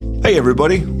Hey,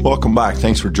 everybody. Welcome back.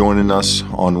 Thanks for joining us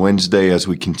on Wednesday as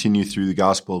we continue through the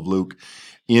Gospel of Luke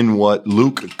in what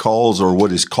Luke calls, or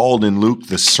what is called in Luke,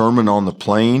 the Sermon on the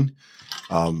Plain.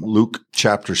 Luke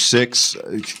chapter 6,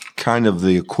 kind of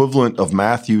the equivalent of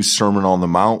Matthew's Sermon on the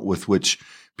Mount, with which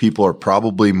people are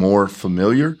probably more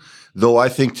familiar. Though I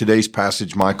think today's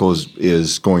passage, Michael,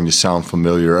 is going to sound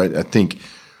familiar. I think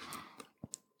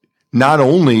not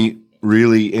only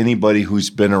really anybody who's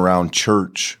been around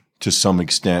church to some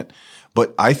extent,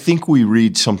 but I think we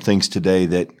read some things today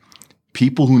that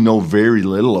people who know very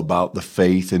little about the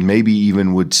faith, and maybe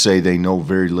even would say they know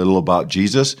very little about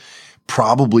Jesus,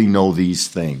 probably know these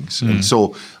things. And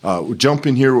so we'll jump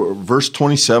in here, verse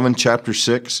 27, chapter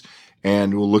 6,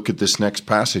 and we'll look at this next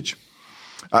passage.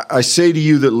 I say to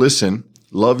you that listen,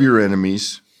 love your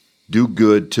enemies, do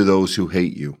good to those who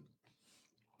hate you.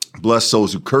 Bless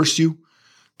those who curse you,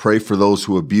 pray for those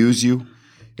who abuse you.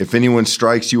 If anyone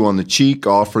strikes you on the cheek,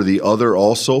 offer the other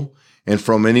also. And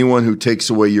from anyone who takes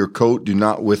away your coat, do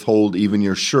not withhold even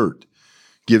your shirt.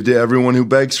 Give to everyone who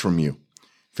begs from you.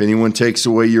 If anyone takes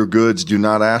away your goods, do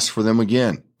not ask for them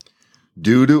again.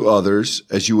 Do to others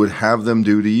as you would have them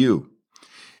do to you.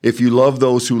 If you love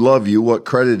those who love you, what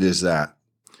credit is that?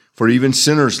 For even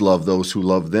sinners love those who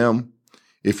love them.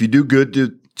 If you do good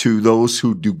to those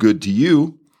who do good to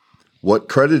you, what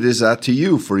credit is that to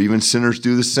you? For even sinners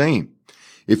do the same.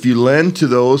 If you lend to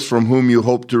those from whom you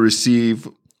hope to receive,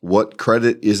 what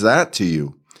credit is that to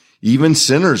you? Even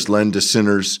sinners lend to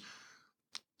sinners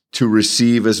to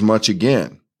receive as much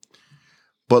again.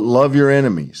 But love your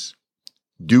enemies.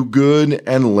 Do good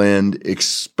and lend,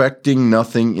 expecting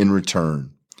nothing in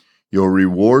return. Your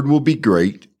reward will be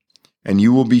great, and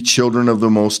you will be children of the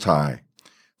Most High.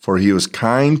 For he was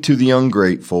kind to the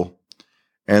ungrateful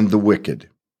and the wicked.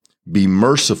 Be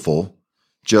merciful,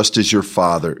 just as your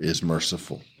Father is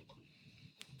merciful.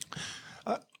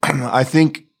 I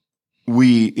think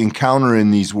we encounter in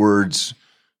these words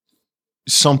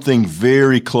something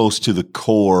very close to the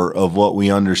core of what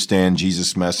we understand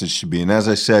Jesus' message to be. And as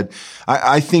I said,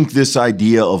 I think this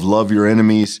idea of love your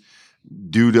enemies,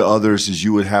 do to others as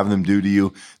you would have them do to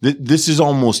you, this is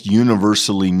almost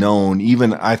universally known,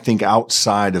 even I think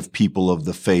outside of people of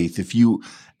the faith. If you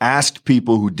asked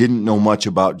people who didn't know much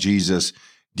about Jesus,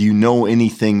 do you know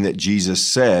anything that Jesus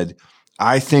said?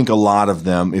 I think a lot of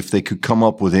them, if they could come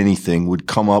up with anything, would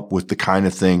come up with the kind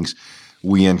of things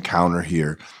we encounter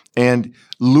here. And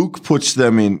Luke puts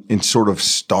them in sort of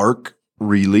stark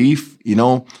relief.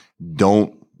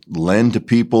 Don't lend to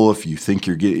people if you think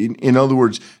you're getting, in other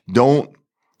words, don't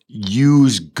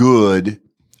use good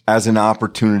as an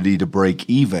opportunity to break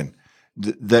even.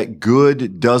 That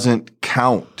good doesn't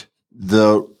count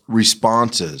the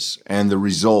responses and the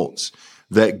results.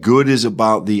 That good is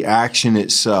about the action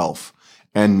itself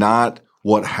and not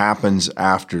what happens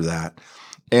after that.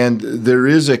 And there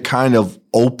is a kind of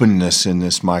openness in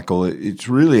this, Michael. It's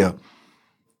really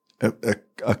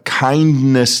a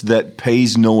kindness that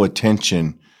pays no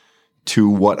attention to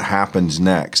what happens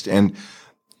next. And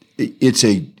it's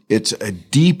a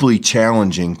deeply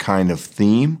challenging kind of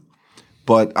theme,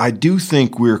 but I do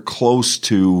think we're close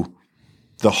to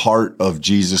the heart of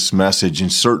Jesus' message.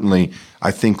 And certainly I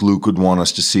think Luke would want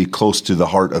us to see close to the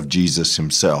heart of Jesus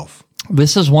himself.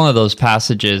 This is one of those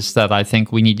passages that I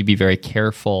think we need to be very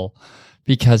careful,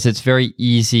 because it's very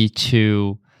easy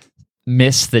to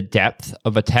miss the depth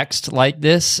of a text like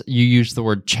this. You use the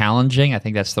word challenging. I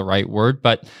think that's the right word.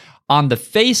 But on the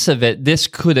face of it, this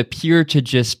could appear to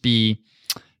just be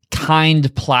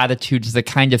kind platitudes, the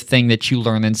kind of thing that you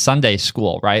learn in Sunday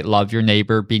school, right? Love your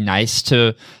neighbor, be nice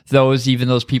to even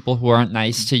those people who aren't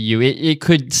nice to you. It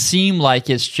could seem like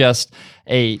it's just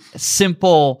a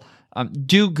simple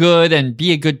do good and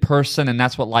be a good person, and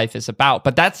that's what life is about.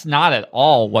 But that's not at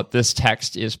all what this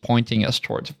text is pointing us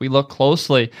towards. If we look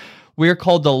closely, we're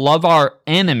called to love our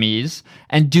enemies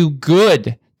and do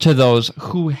good to those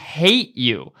who hate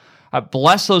you.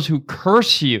 Bless those who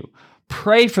curse you.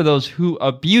 Pray for those who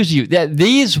abuse you.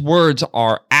 These words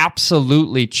are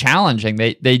absolutely challenging.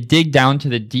 They dig down to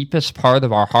the deepest part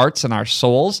of our hearts and our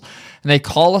souls, and they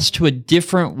call us to a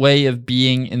different way of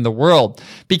being in the world.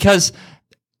 Because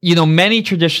many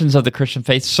traditions of the Christian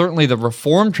faith, certainly the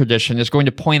Reformed tradition, is going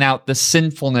to point out the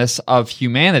sinfulness of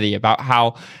humanity, about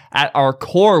how at our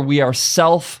core we are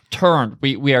self-turned,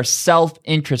 we are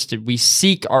self-interested, we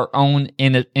seek our own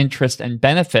interest and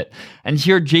benefit. And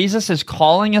here Jesus is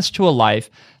calling us to a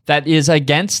life that is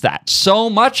against that,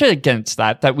 so much against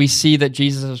that we see that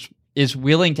Jesus is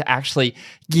willing to actually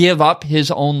give up his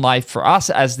own life for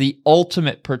us as the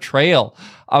ultimate portrayal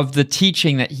of the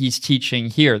teaching that he's teaching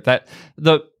here. That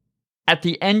at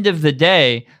the end of the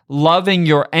day, loving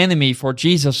your enemy for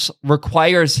Jesus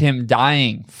requires him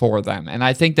dying for them. And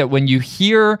I think that when you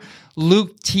hear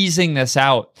Luke teasing this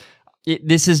out,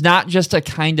 this is not just a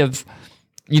kind of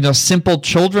simple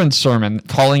children's sermon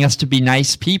calling us to be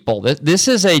nice people. This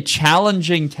is a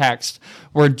challenging text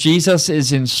where Jesus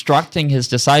is instructing his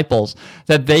disciples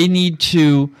that they need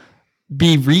to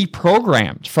be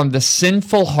reprogrammed from the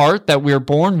sinful heart that we're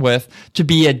born with to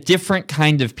be a different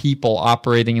kind of people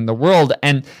operating in the world.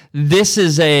 And this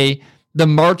is the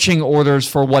marching orders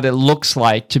for what it looks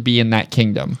like to be in that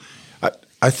kingdom.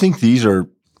 I think these are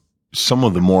some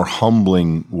of the more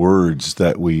humbling words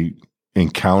that we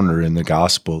encounter in the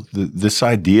gospel. This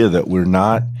idea that we're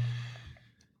not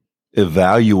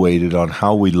evaluated on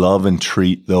how we love and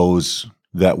treat those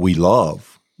that we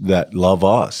love, that love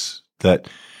us, that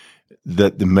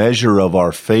the measure of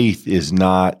our faith is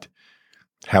not,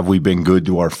 have we been good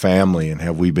to our family and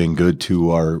have we been good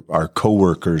to our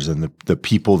coworkers and the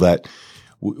people that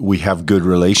we have good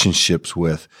relationships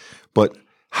with, but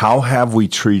how have we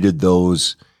treated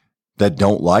those that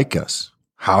don't like us?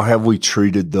 How have we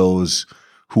treated those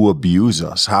who abuse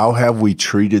us? How have we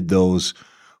treated those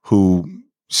who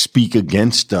speak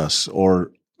against us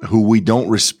or who we don't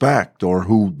respect or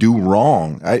who do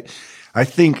wrong? I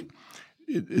think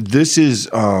this is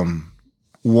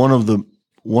one of the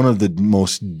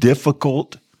most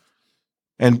difficult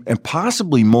and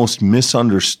possibly most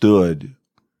misunderstood,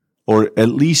 or at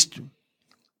least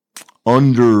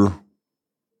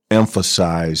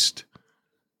underemphasized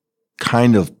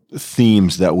kind of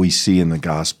themes that we see in the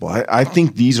gospel. I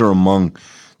think these are among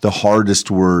the hardest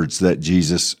words that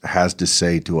Jesus has to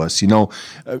say to us.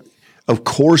 Of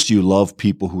course you love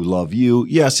people who love you.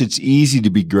 Yes, it's easy to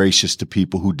be gracious to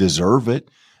people who deserve it.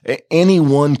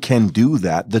 Anyone can do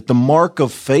that. That the mark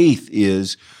of faith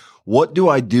is, what do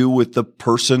I do with the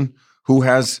person who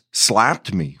has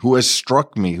slapped me, who has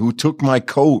struck me, who took my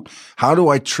coat? How do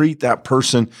I treat that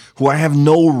person who I have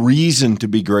no reason to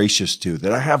be gracious to,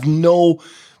 that I have no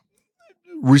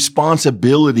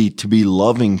responsibility to be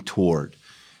loving toward,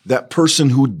 that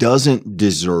person who doesn't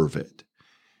deserve it?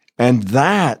 And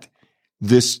that,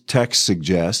 this text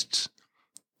suggests,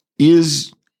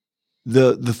 is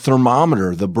the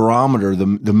thermometer, the barometer,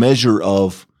 the measure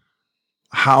of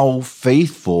how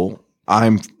faithful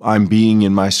I'm being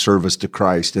in my service to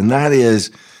Christ. And that is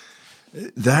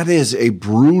a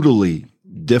brutally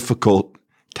difficult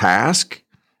task.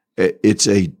 It's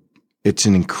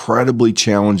an incredibly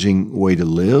challenging way to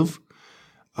live.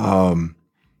 It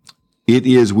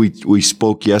is, we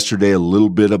spoke yesterday a little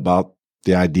bit about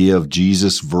the idea of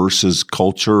Jesus versus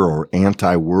culture or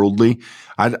anti-worldly.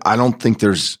 I don't think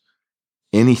there's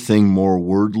anything more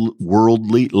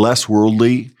worldly, less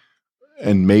worldly,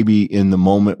 and maybe in the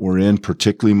moment we're in,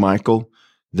 particularly, Michael,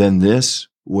 than this,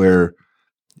 where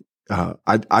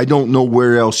I don't know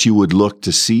where else you would look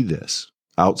to see this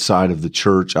outside of the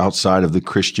church, outside of the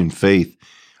Christian faith.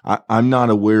 I'm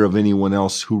not aware of anyone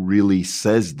else who really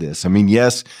says this. I mean,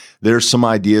 yes, there's some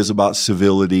ideas about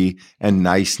civility and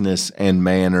niceness and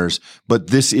manners, but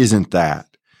this isn't that.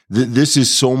 This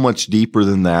is so much deeper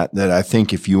than that I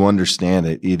think if you understand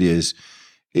it,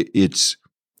 it's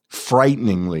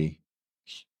frighteningly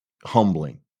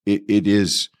humbling. It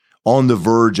is on the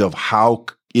verge of, how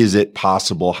is it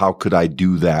possible? How could I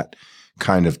do that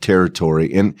kind of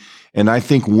territory? And I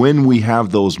think when we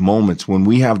have those moments, when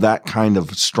we have that kind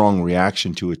of strong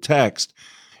reaction to a text,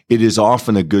 it is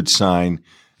often a good sign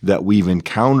that we've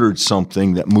encountered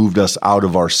something that moved us out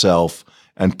of ourself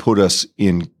and put us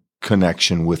in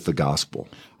connection with the gospel.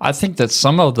 I think that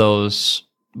some of those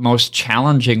most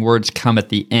challenging words come at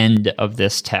the end of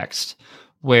this text,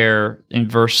 where in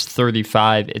verse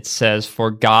 35 it says, "For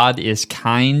God is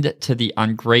kind to the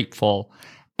ungrateful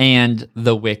and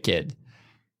the wicked."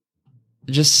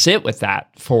 Just sit with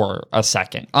that for a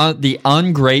second. The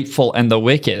ungrateful and the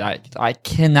wicked. I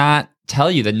cannot tell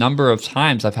you the number of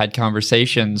times I've had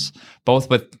conversations, both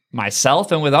with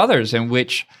myself and with others, in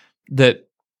which the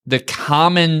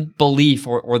common belief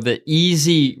or the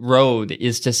easy road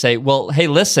is to say, well, hey,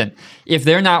 listen, if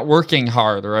they're not working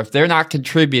hard, or if they're not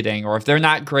contributing, or if they're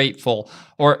not grateful,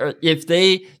 or if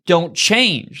they don't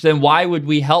change, then why would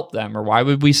we help them, or why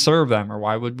would we serve them, or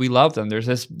why would we love them?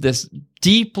 There's this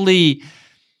deeply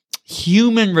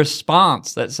human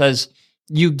response that says,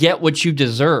 you get what you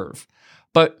deserve.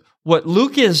 But what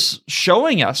Luke is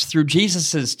showing us through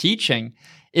Jesus's teaching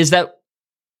is that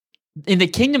in the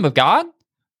kingdom of God,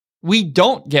 we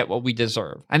don't get what we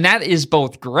deserve. And that is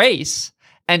both grace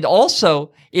And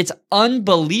also, it's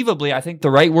unbelievably, I think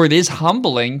the right word is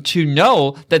humbling, to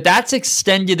know that that's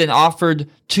extended and offered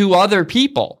to other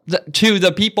people, to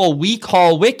the people we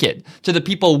call wicked, to the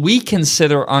people we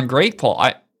consider ungrateful.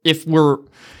 If we're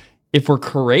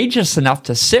courageous enough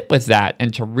to sit with that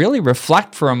and to really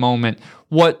reflect for a moment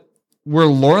what we're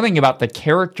learning about the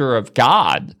character of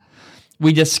God,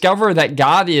 we discover that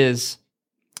God is,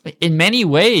 in many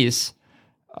ways,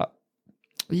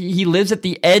 he lives at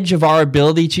the edge of our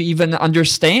ability to even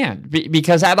understand,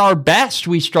 because at our best,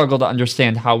 we struggle to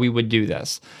understand how we would do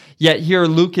this. Yet here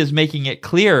Luke is making it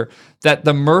clear that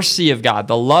the mercy of God,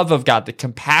 the love of God, the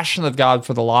compassion of God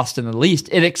for the lost and the least,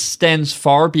 it extends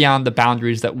far beyond the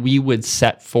boundaries that we would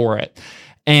set for it.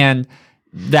 And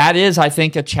that is, I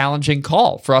think, a challenging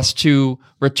call for us to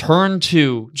return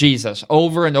to Jesus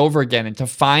over and over again, and to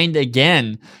find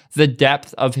again the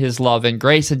depth of his love and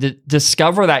grace, and to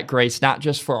discover that grace not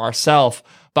just for ourselves,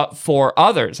 but for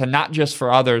others, and not just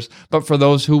for others, but for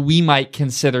those who we might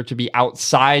consider to be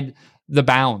outside the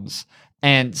bounds.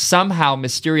 And somehow,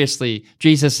 mysteriously,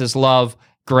 Jesus' love,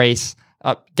 grace,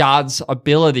 God's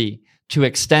ability to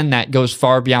extend that goes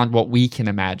far beyond what we can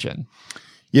imagine.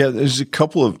 Yeah, there's a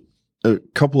couple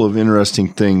of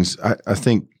interesting things. I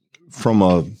think from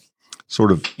a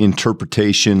sort of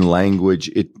interpretation language,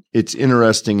 it's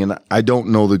interesting, and I don't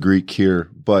know the Greek here,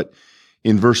 but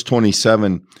in verse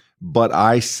 27, but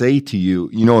I say to you,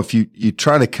 if you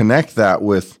try to connect that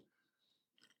with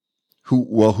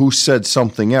who said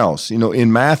something else?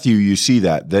 In Matthew, you see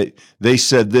that they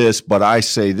said this, but I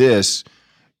say this.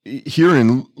 Here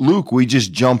in Luke, we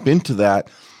just jump into that.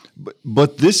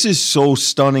 But this is so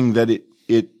stunning that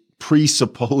it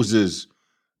presupposes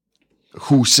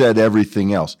who said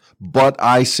everything else. But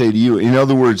I say to you, in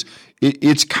other words,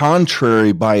 it's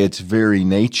contrary by its very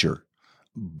nature.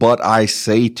 But I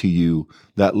say to you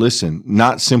that listen,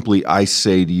 not simply I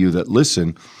say to you that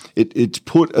listen. It's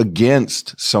put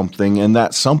against something, and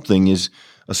that something is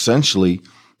essentially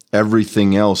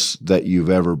everything else that you've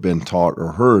ever been taught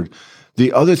or heard.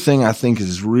 The other thing I think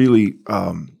is really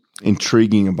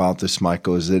intriguing about this,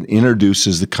 Michael, is that it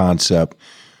introduces the concept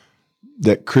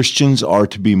that Christians are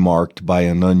to be marked by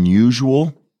an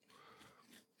unusual,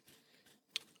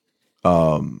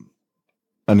 an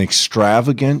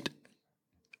extravagant,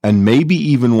 and maybe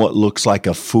even what looks like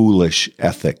a foolish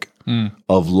ethic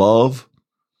of love,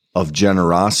 of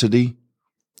generosity,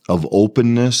 of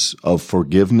openness, of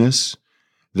forgiveness,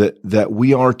 that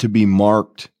we are to be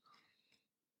marked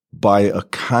by a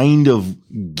kind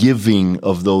of giving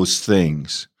of those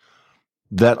things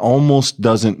that almost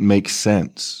doesn't make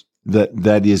sense,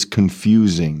 that is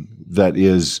confusing, that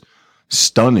is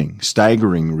stunning,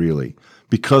 staggering, really,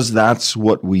 because that's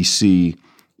what we see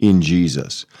in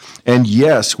Jesus. And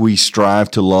yes, we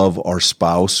strive to love our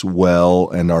spouse well,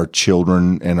 and our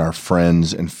children and our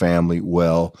friends and family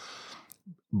well,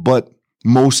 but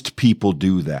most people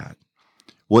do that.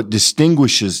 What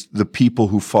distinguishes the people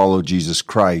who follow Jesus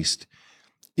Christ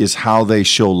is how they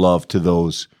show love to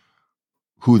those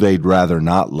who they'd rather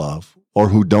not love, or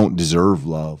who don't deserve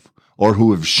love, or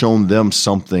who have shown them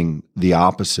something the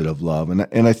opposite of love.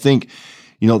 And I think,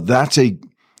 that's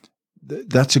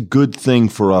a good thing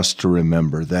for us to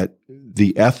remember, that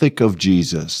the ethic of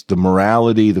Jesus, the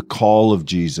morality, the call of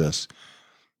Jesus,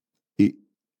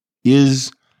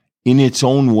 is in its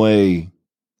own way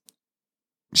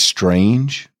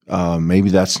strange.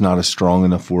 Maybe that's not a strong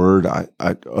enough word.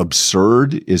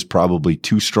 Absurd is probably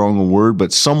too strong a word,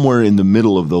 but somewhere in the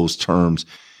middle of those terms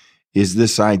is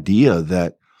this idea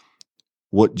that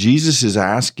what Jesus is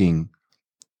asking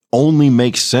only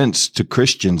makes sense to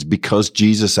Christians because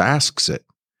Jesus asks it.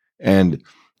 And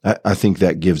I think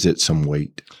that gives it some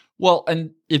weight. Well,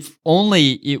 and if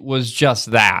only it was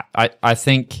just that. I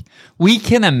think we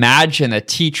can imagine a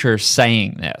teacher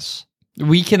saying this.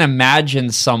 We can imagine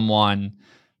someone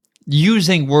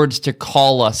using words to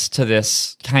call us to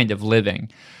this kind of living.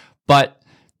 But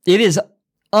it is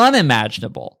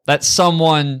unimaginable that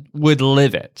someone would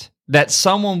live it, that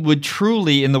someone would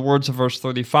truly, in the words of verse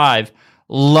 35,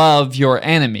 love your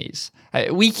enemies.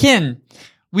 We can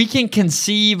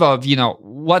conceive of,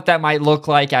 what that might look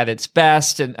like at its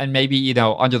best, and maybe,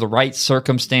 under the right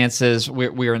circumstances,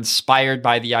 we're inspired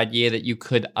by the idea that you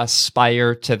could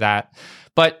aspire to that.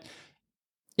 But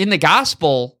in the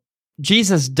gospel,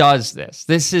 Jesus does this.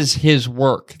 This is his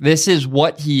work. This is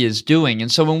what he is doing.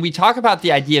 And so when we talk about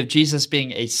the idea of Jesus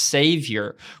being a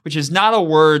savior, which is not a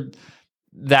word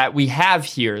that we have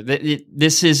here.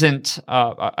 This isn't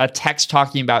a text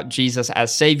talking about Jesus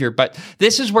as Savior, but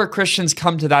this is where Christians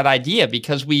come to that idea,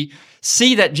 because we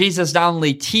see that Jesus not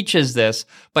only teaches this,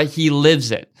 but he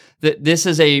lives it. That this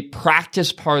is a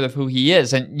practice part of who he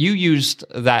is. And you used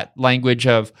that language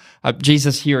of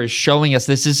Jesus here is showing us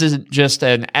this isn't just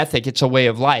an ethic, it's a way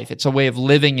of life. It's a way of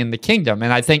living in the kingdom.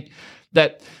 And I think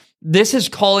that this is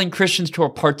calling Christians to a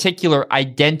particular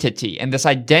identity, and this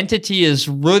identity is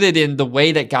rooted in the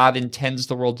way that God intends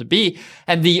the world to be.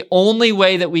 And the only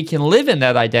way that we can live in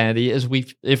that identity is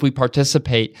if we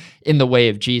participate in the way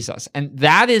of Jesus. And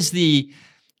that is the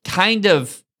kind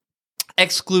of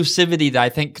exclusivity that I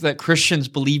think that Christians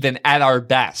believe in at our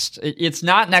best. It's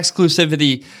not an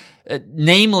exclusivity,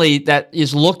 namely, that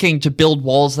is looking to build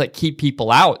walls that keep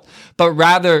people out, but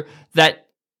rather that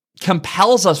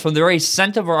compels us from the very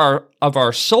center of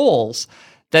our souls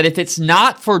that if it's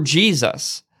not for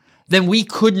Jesus, then we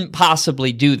couldn't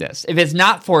possibly do this. If it's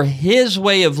not for his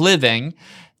way of living,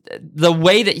 the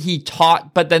way that he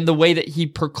taught, but then the way that he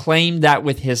proclaimed that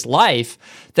with his life,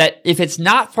 that if it's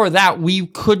not for that, we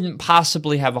couldn't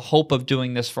possibly have a hope of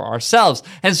doing this for ourselves.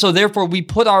 And so therefore we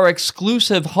put our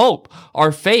exclusive hope,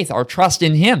 our faith, our trust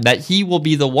in him, that he will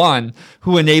be the one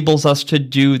who enables us to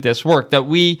do this work, that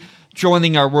we,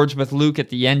 joining our words with Luke at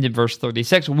the end in verse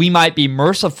 36, we might be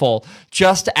merciful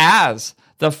just as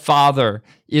the Father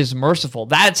is merciful.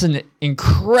 That's an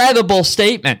incredible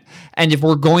statement. And if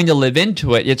we're going to live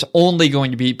into it, it's only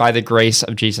going to be by the grace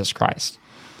of Jesus Christ.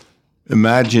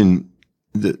 Imagine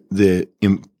the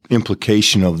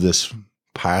implication of this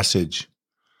passage,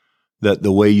 that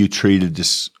the way you treated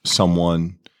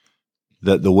someone,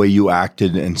 that the way you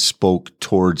acted and spoke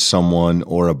towards someone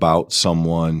or about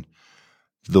someone,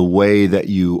 the way that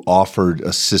you offered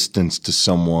assistance to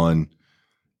someone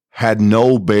had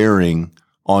no bearing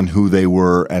on who they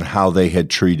were and how they had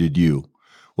treated you,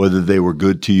 whether they were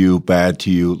good to you, bad to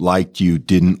you, liked you,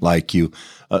 didn't like you.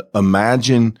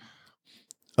 Imagine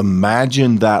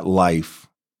that life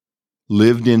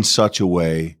lived in such a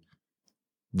way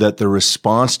that the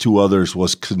response to others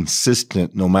was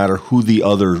consistent no matter who the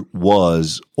other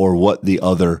was or what the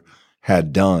other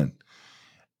had done.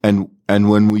 And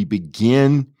when we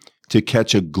begin to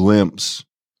catch a glimpse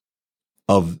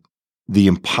of the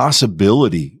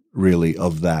impossibility, really,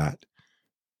 of that,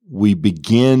 we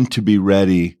begin to be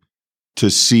ready to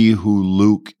see who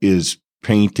Luke is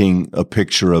painting a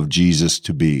picture of Jesus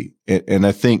to be. And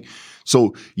I think,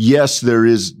 so yes, there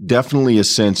is definitely a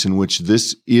sense in which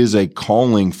this is a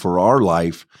calling for our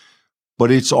life,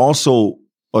 but it's also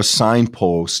a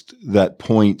signpost that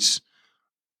points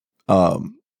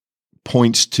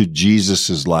to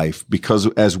Jesus's life, because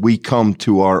as we come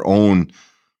to our own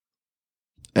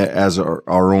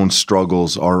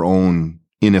struggles, our own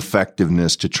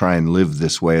ineffectiveness to try and live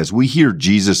this way, as we hear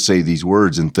Jesus say these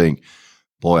words and think,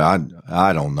 boy,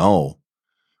 I don't know,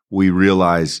 we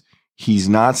realize he's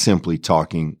not simply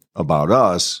talking about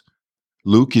us.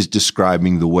 Luke is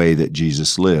describing the way that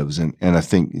Jesus lives. And I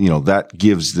think, that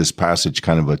gives this passage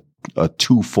kind of a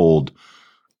twofold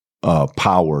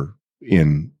power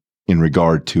in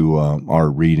regard to our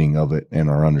reading of it and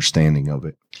our understanding of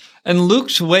it. And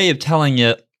Luke's way of telling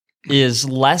it is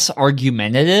less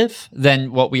argumentative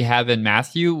than what we have in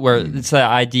Matthew, where it's the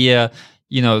idea,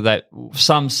 that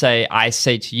some say, I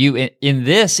say to you. In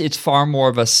this, it's far more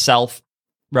of a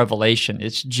self-revelation.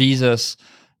 It's Jesus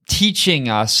teaching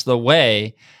us the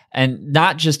way, and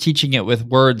not just teaching it with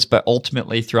words, but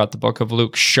ultimately throughout the book of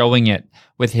Luke, showing it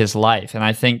with his life. And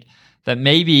I think that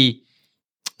maybe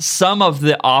some of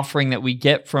the offering that we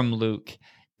get from Luke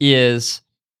is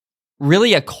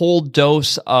really a cold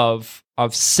dose of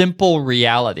simple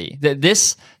reality. That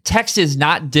this text is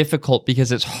not difficult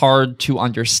because it's hard to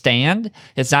understand.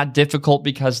 It's not difficult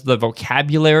because the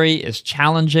vocabulary is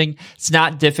challenging. It's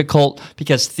not difficult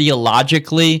because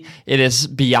theologically it is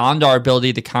beyond our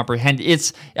ability to comprehend.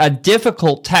 It's a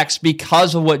difficult text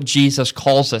because of what Jesus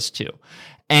calls us to.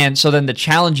 And so then the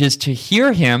challenge is to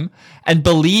hear him and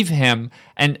believe him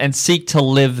and seek to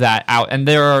live that out. And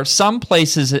there are some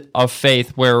places of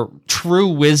faith where true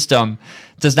wisdom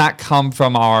does not come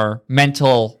from our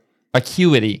mental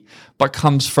acuity, but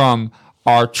comes from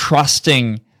our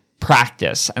trusting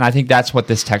practice. And I think that's what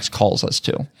this text calls us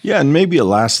to. Yeah, and maybe a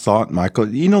last thought, Michael.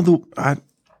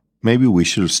 Maybe we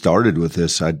should have started with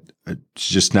this. It's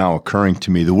just now occurring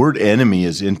to me. The word enemy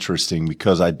is interesting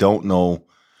because I don't know.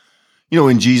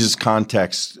 In Jesus'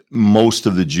 context, most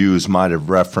of the Jews might have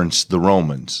referenced the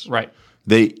Romans. Right.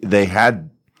 They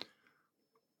had,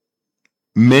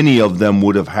 many of them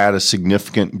would have had a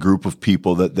significant group of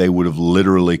people that they would have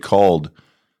literally called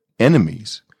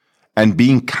enemies. And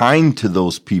being kind to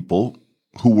those people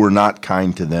who were not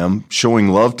kind to them, showing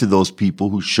love to those people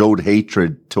who showed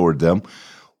hatred toward them,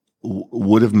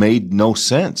 would have made no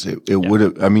sense. It would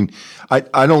have, I mean,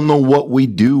 I don't know what we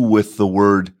do with the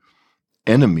word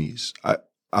enemies.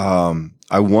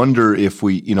 I wonder if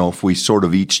we sort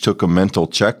of each took a mental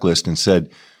checklist and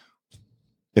said,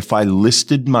 if I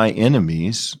listed my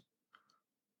enemies,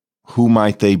 who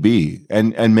might they be?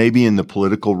 And maybe in the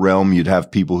political realm, you'd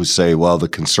have people who say, well, the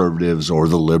conservatives or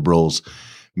the liberals.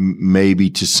 Maybe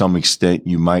to some extent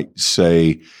you might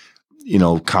say,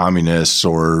 communists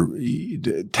or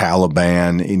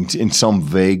Taliban in some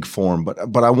vague form.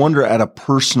 But I wonder at a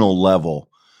personal level,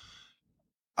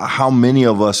 how many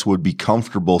of us would be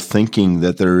comfortable thinking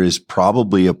that there is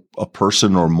probably a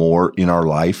person or more in our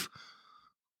life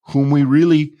whom we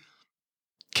really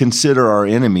consider our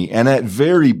enemy. And at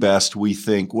very best, we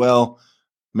think, well,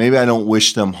 maybe I don't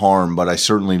wish them harm, but I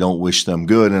certainly don't wish them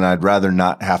good, and I'd rather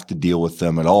not have to deal with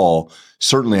them at all.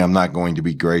 Certainly, I'm not going to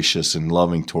be gracious and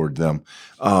loving toward them.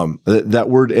 That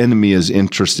word enemy is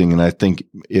interesting, and I think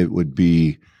it would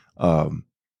be,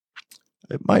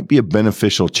 it might be a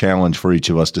beneficial challenge for each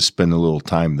of us to spend a little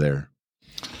time there.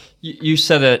 You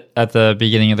said it at the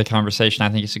beginning of the conversation. I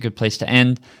think it's a good place to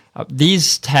end.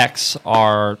 These texts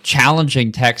are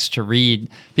challenging texts to read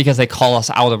because they call us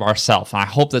out of ourselves. And I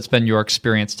hope that's been your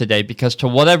experience today, because to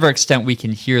whatever extent we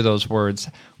can hear those words,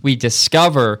 we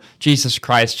discover Jesus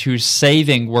Christ, whose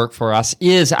saving work for us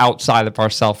is outside of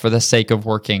ourselves for the sake of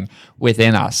working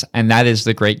within us. And that is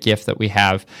the great gift that we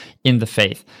have in the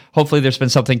faith. Hopefully there's been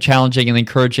something challenging and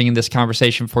encouraging in this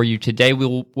conversation for you today.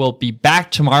 We'll be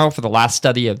back tomorrow for the last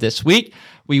study of this week.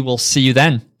 We will see you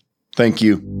then. Thank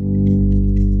you.